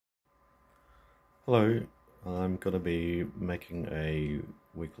Hello, I'm going to be making a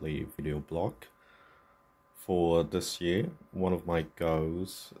weekly video blog for this year. One of my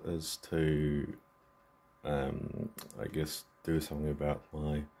goals is to, I guess, do something about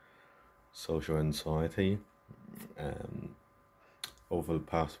my social anxiety. Um, Over the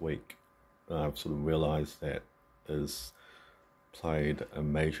past week, I've sort of realized that it's played a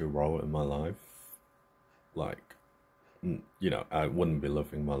major role in my life. Like, I wouldn't be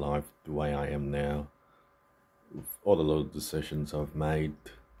living my life the way I am now with all the little decisions I've made,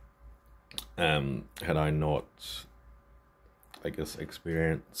 had I not, I guess,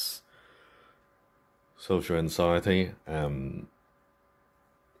 experienced social anxiety.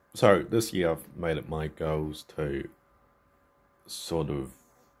 So this year I've made it my goals to sort of,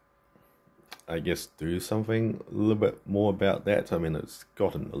 I guess, do something a little bit more about that. I mean, it's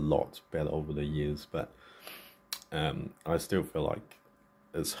gotten a lot better over the years, but I still feel like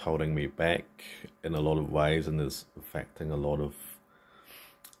it's holding me back in a lot of ways, and is affecting a lot of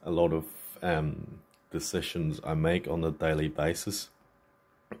decisions I make on a daily basis.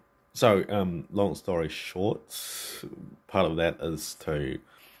 So, long story short, part of that is to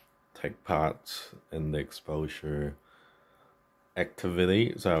take part in the exposure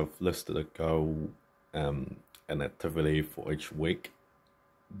activity. So I've listed a goal, an activity for each week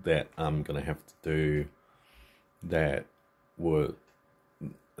that I'm gonna have to do that would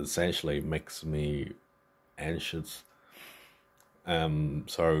essentially makes me anxious.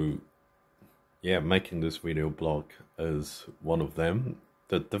 So yeah, making this video blog is one of them.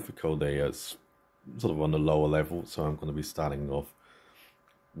 The difficulty is sort of on the lower level, so I'm going to be starting off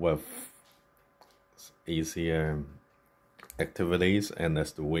with easier activities, and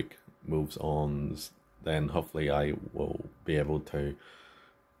as the week moves on, then hopefully I will be able to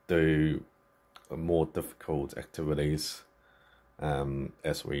do more difficult activities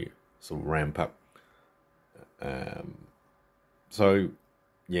as we sort of ramp up. So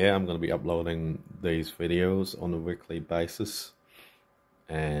yeah, I'm going to be uploading these videos on a weekly basis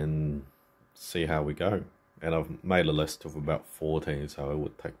and see how we go. And I've made a list of about 14, so it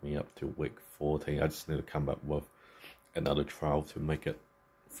would take me up to week 14. I just need to come up with another 12 to make it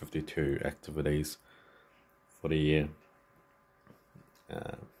 52 activities for the year.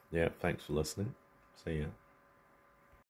 Yeah, thanks for listening. See ya.